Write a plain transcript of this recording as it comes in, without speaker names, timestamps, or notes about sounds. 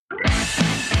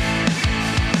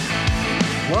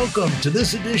Welcome to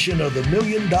this edition of the $1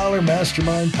 Million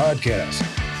Mastermind Podcast.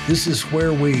 This is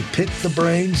where we pick the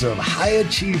brains of high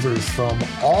achievers from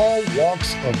all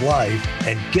walks of life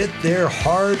and get their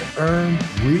hard-earned,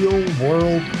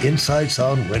 real-world insights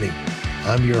on winning.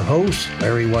 I'm your host,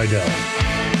 Larry Weidel.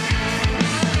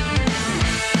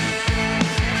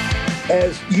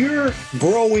 As you're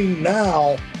growing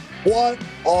now, what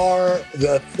are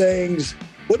the things,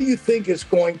 what do you think is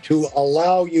going to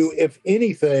allow you, if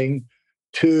anything,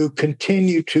 to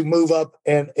continue to move up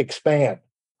and expand?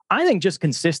 I think just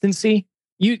consistency.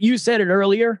 You said it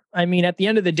earlier. I mean, at the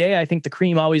end of the day, I think the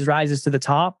cream always rises to the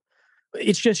top.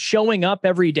 It's just showing up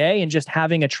every day and just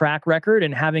having a track record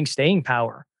and having staying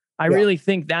power. I really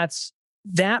think that's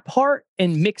that part,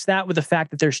 and mix that with the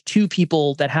fact that there's two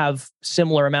people that have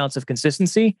similar amounts of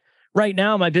consistency. Right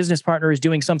now, my business partner is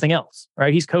doing something else,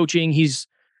 right? He's coaching, he's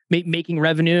making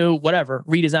revenue, whatever,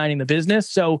 redesigning the business.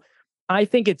 So I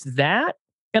think it's that.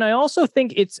 And I also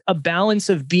think it's a balance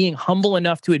of being humble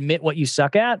enough to admit what you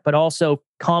suck at, but also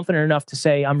confident enough to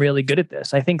say, I'm really good at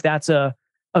this. I think that's a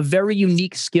very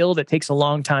unique skill that takes a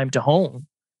long time to hone.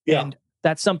 Yeah. And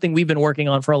that's something we've been working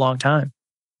on for a long time.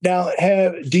 Now,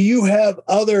 do you have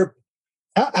other,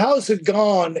 how's it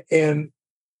gone in,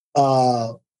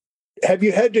 have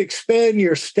you had to expand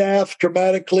your staff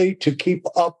dramatically to keep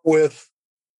up with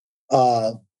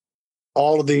all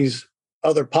of these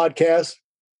other podcasts?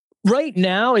 Right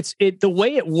now, the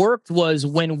way it worked was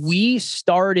when we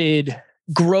started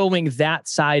growing that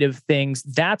side of things,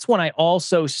 that's when I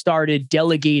also started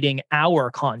delegating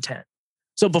our content.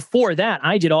 So before that,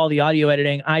 I did all the audio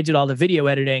editing, I did all the video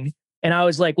editing. And I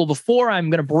was like, well, before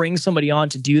I'm going to bring somebody on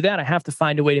to do that, I have to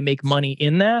find a way to make money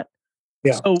in that.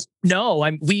 Yeah. So no,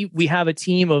 we have a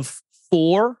team of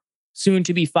 4, soon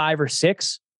to be 5 or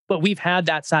 6, but we've had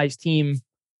that size team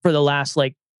for the last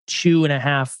like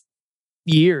 2.5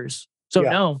 years.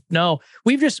 So no,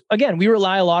 we've just, again, we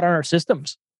rely a lot on our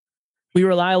systems. We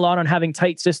rely a lot on having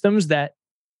tight systems that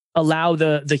allow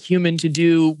the human to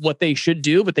do what they should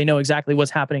do, but they know exactly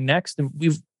what's happening next. And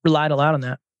we've relied a lot on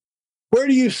that. Where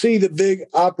do you see the big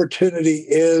opportunity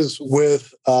is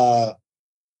with, for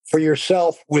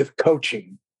yourself with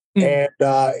coaching? And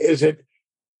is it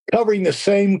covering the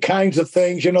same kinds of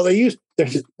things? You know, they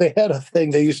had a thing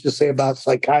they used to say about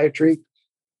psychiatry,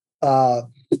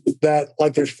 that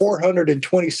like there's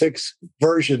 426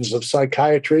 versions of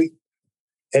psychiatry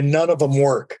and none of them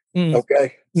work.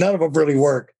 Okay. None of them really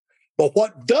work. But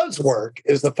what does work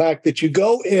is the fact that you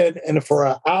go in and for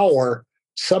an hour,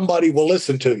 somebody will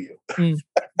listen to you.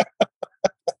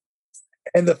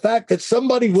 And the fact that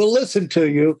somebody will listen to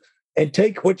you and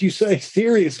take what you say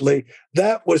seriously,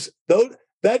 that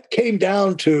came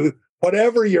down to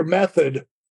whatever your method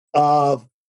of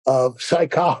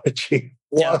psychology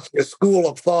was, a school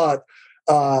of thought,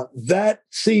 that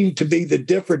seemed to be the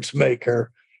difference maker,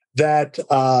 that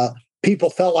people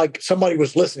felt like somebody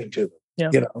was listening to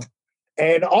them, you know.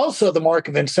 And also the mark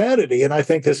of insanity, and I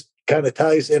think this kind of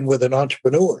ties in with an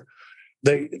entrepreneur.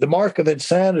 The mark of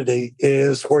insanity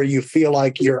is where you feel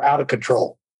like you're out of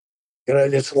control. You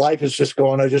know, life is just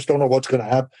going, I just don't know what's going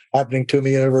to happening to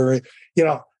me. You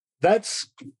know, that's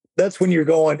when you're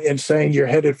going and saying you're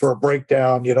headed for a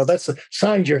breakdown. You know, that's a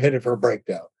sign you're headed for a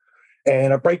breakdown.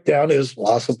 And a breakdown is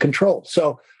loss of control.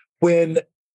 So when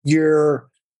you're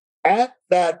at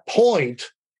that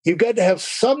point, you've got to have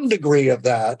some degree of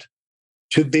that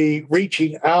to be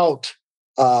reaching out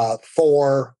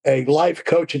for a life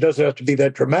coach. It doesn't have to be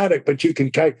that dramatic, but you can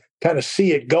kind of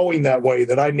see it going that way,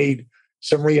 that I need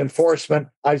some reinforcement.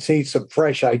 I need some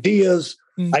fresh ideas.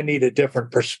 I need a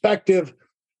different perspective.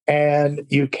 And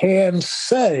you can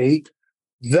say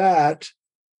that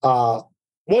I'll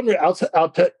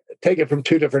take it from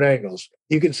 2 different angles.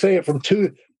 You can say it from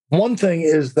 2. One thing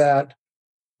is that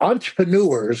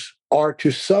entrepreneurs are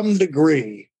to some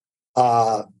degree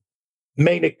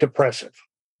manic depressive.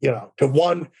 You know, to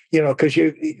one, you know, because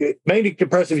manic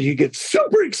depressive, you get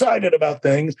super excited about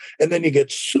things, and then you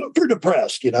get super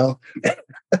depressed, you know,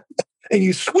 and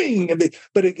you swing.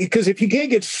 Because if you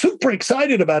can't get super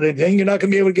excited about anything, you're not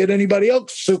going to be able to get anybody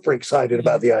else super excited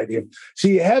about the idea. So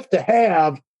you have to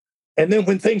have, and then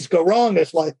when things go wrong,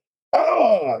 it's like,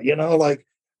 oh, you know, like,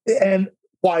 and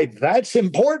why that's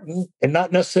important and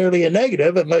not necessarily a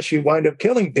negative, unless you wind up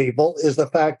killing people, is the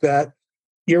fact that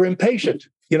you're impatient.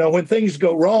 You know, when things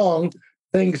go wrong,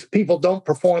 people don't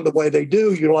perform the way they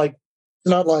do. You're like,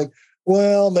 it's not like,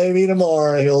 well, maybe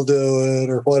tomorrow he'll do it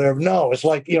or whatever. No, it's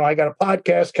like, you know, I got a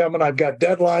podcast coming. I've got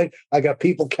deadline. I got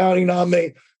people counting on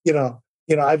me. You know,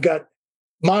 I've got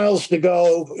miles to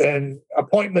go and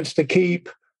appointments to keep,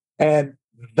 and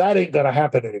that ain't going to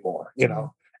happen anymore, you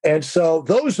know. And so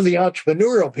those are the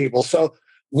entrepreneurial people. So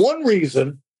one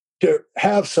reason to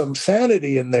have some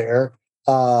sanity in there,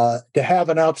 to have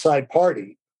an outside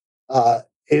party,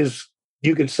 is,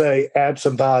 you could say, add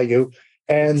some value.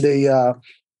 And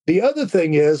the other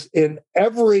thing is, in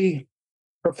every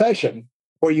profession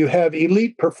where you have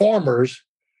elite performers,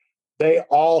 they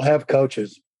all have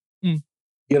coaches. Mm.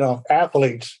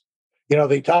 Athletes,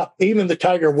 the top, even the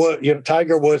Tiger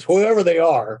Woods, whoever they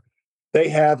are, they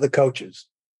have the coaches.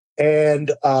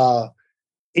 And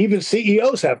even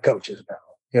CEOs have coaches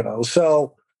now,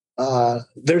 so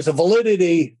there's a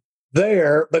validity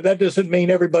there, but that doesn't mean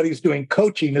everybody's doing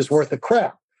coaching is worth a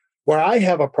crap. Where I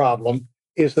have a problem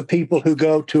is the people who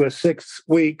go to a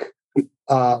 6-week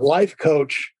life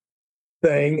coach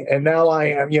thing. And now I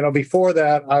am, before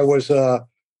that I was,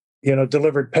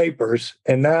 delivered papers,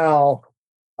 and now,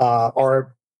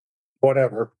 or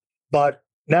whatever, but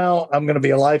now I'm going to be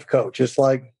a life coach. It's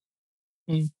like,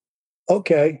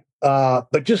 okay,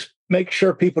 but just make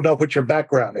sure people know what your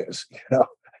background is,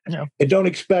 Yeah. and don't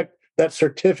expect that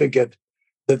certificate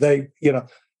that they,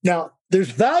 now there's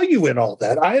value in all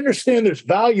that. I understand there's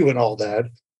value in all that,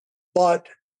 but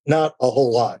not a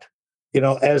whole lot,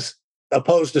 as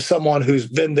opposed to someone who's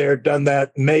been there, done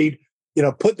that, made,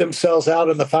 put themselves out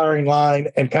in the firing line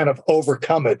and kind of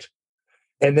overcome it,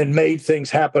 and then made things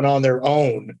happen on their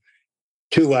own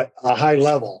to a high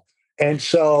level. And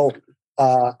so,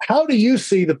 how do you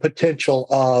see the potential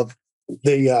of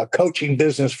the coaching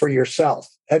business for yourself?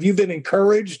 Have you been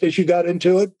encouraged as you got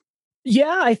into it?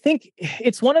 Yeah, I think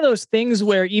it's one of those things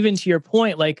where, even to your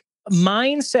point, like,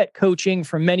 mindset coaching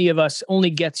for many of us only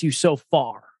gets you so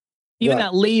far. Even Right.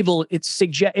 that label,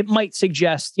 it might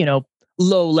suggest,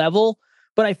 low level.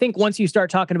 But I think once you start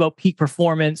talking about peak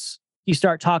performance, you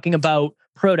start talking about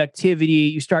productivity,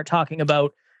 you start talking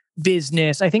about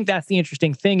business. I think that's the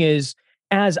interesting thing is,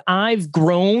 as I've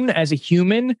grown as a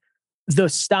human, the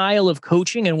style of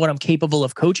coaching and what I'm capable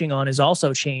of coaching on has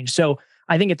also changed. So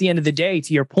I think at the end of the day,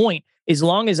 to your point, as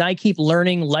long as I keep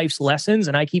learning life's lessons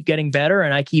and I keep getting better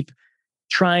and I keep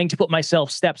trying to put myself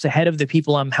steps ahead of the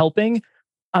people I'm helping,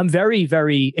 I'm very,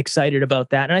 very excited about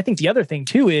that. And I think the other thing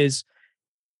too is,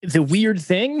 the weird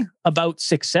thing about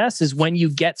success is when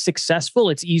you get successful,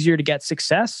 it's easier to get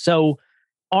success. So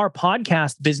our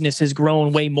podcast business has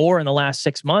grown way more in the last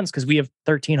 6 months because we have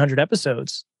 1,300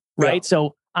 episodes, right? Yeah.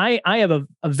 So I have a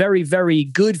very, very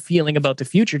good feeling about the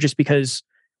future, just because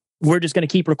we're just going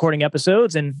to keep recording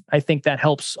episodes. And I think that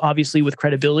helps, obviously, with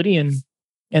credibility and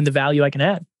the value I can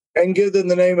add. And give them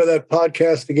the name of that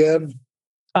podcast again.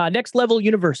 Next Level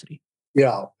University.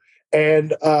 Yeah.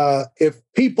 And if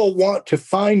people want to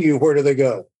find you, where do they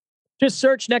go? Just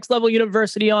search Next Level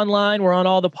University online. We're on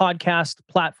all the podcast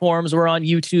platforms. We're on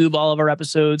YouTube, all of our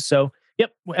episodes. So,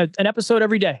 yep, an episode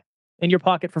every day in your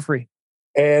pocket for free.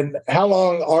 And how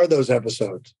long are those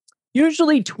episodes?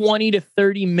 Usually 20 to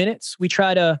 30 minutes. We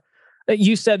try to,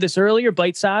 you said this earlier,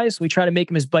 bite size. We try to make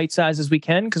them as bite size as we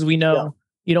can, because we know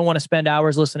you don't want to spend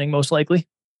hours listening, most likely.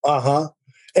 Uh-huh.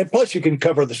 And plus you can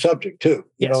cover the subject too.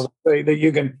 Yes. That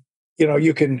you can,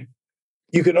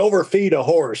 you can overfeed a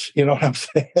horse, you know what I'm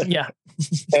saying? Yeah.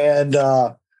 And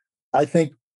I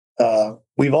think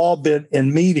we've all been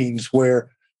in meetings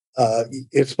where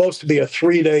it's supposed to be a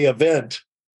 3-day event.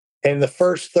 And the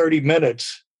first 30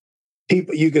 minutes,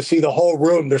 people, you can see the whole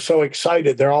room. They're so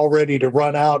excited. They're all ready to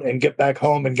run out and get back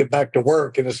home and get back to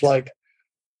work. And it's like,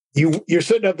 you're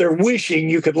sitting up there wishing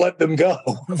you could let them go.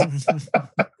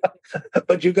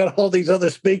 But you've got all these other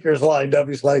speakers lined up.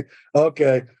 It's like,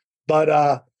 okay. But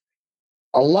a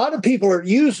lot of people are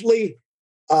usually,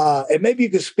 and maybe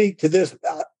you could speak to this,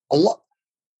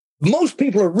 most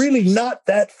people are really not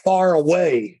that far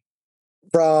away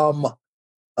from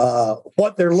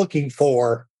what they're looking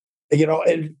for,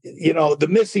 and, the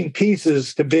missing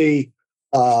pieces to be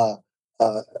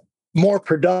more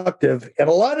productive. And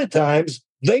a lot of times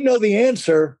they know the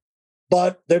answer,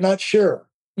 but they're not sure.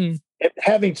 And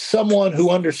having someone who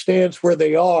understands where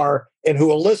they are and who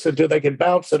will listen to, they can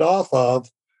bounce it off of,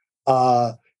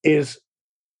 is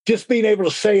just being able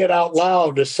to say it out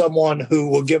loud to someone who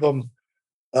will give them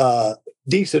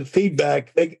decent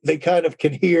feedback. They kind of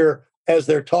can hear as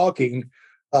they're talking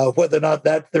whether or not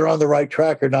that they're on the right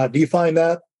track or not. Do you find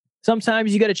that?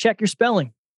 Sometimes you got to check your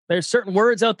spelling. There's certain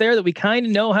words out there that we kind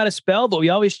of know how to spell, but we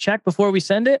always check before we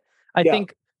send it. I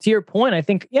think, to your point, I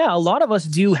think, a lot of us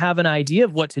do have an idea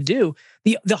of what to do.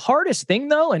 The hardest thing,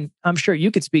 though, and I'm sure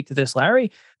you could speak to this,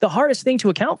 Larry, the hardest thing to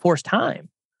account for is time.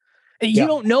 You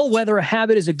don't know whether a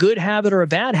habit is a good habit or a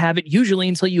bad habit usually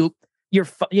until you're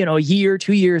a year,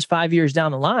 2 years, 5 years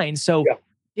down the line. So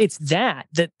it's that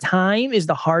time is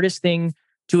the hardest thing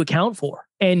to account for.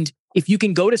 And if you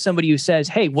can go to somebody who says,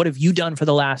 hey, what have you done for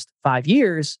the last 5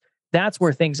 years? That's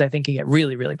where things I think can get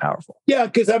really, really powerful. Yeah,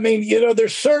 because I mean,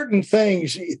 there's certain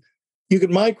things you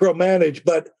can micromanage,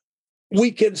 but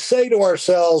we can say to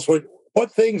ourselves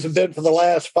what things have been for the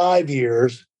last 5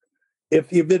 years.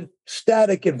 If you've been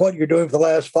static in what you're doing for the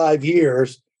last 5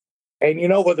 years, and you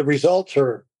know what the results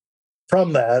are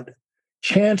from that,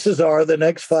 chances are the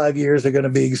next 5 years are going to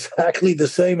be exactly the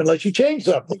same unless you change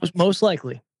something. Most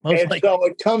likely. So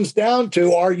it comes down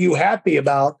to, are you happy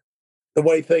about the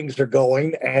way things are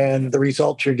going and the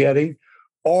results you're getting,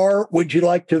 or would you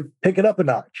like to pick it up a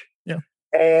notch? Yeah.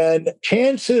 And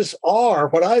chances are,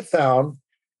 what I've found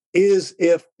is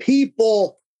if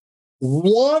people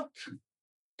want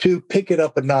to pick it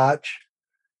up a notch,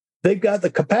 they've got the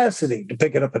capacity to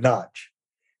pick it up a notch.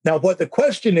 Now, what the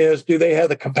question is, do they have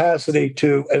the capacity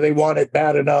to, and they want it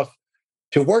bad enough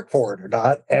to work for it or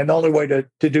not? And the only way to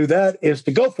do that is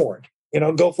to go for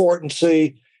it. Go for it and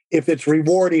see if it's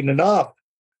rewarding enough.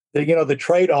 The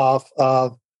trade-off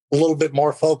of a little bit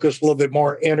more focus, a little bit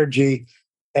more energy,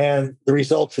 and the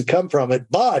results that come from it.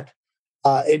 But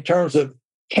in terms of,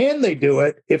 can they do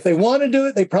it? If they want to do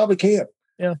it, they probably can.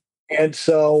 Yeah. And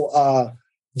so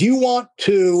do you want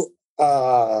to,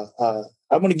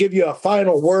 I'm going to give you a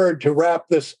final word to wrap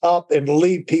this up and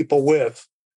leave people with,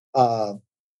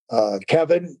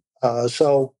 Kevin.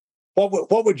 So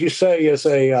what would you say is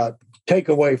a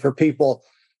takeaway for people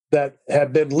that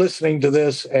have been listening to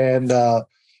this and a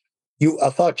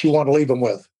thought you want to leave them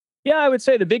with? Yeah, I would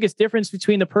say the biggest difference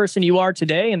between the person you are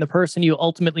today and the person you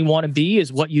ultimately want to be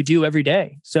is what you do every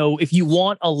day. So if you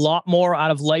want a lot more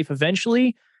out of life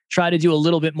eventually, try to do a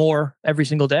little bit more every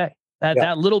single day.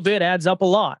 That little bit adds up a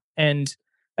lot. And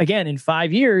again, in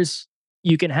 5 years,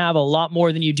 you can have a lot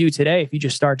more than you do today if you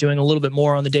just start doing a little bit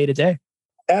more on the day-to-day.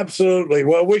 Absolutely.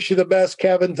 Well, wish you the best,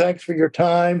 Kevin. Thanks for your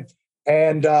time.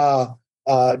 And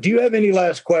do you have any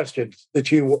last questions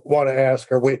that you want to ask?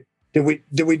 Did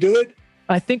we do it?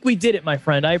 I think we did it, my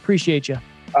friend. I appreciate you.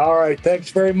 All right.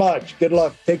 Thanks very much. Good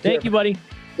luck. Take care. Thank you, buddy.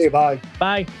 See you. Bye.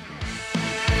 Bye.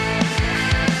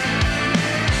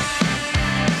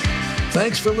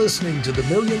 Thanks for listening to the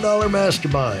 $1 Million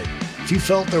Mastermind. If you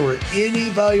felt there were any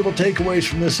valuable takeaways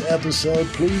from this episode,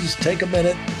 please take a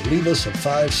minute and leave us a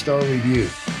 5-star review.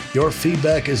 Your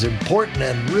feedback is important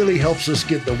and really helps us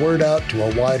get the word out to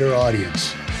a wider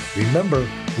audience. Remember,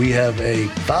 we have a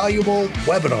valuable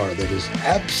webinar that is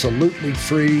absolutely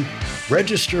free.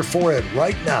 Register for it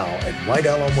right now at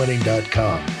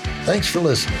whitealumwinning.com. Thanks for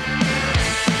listening.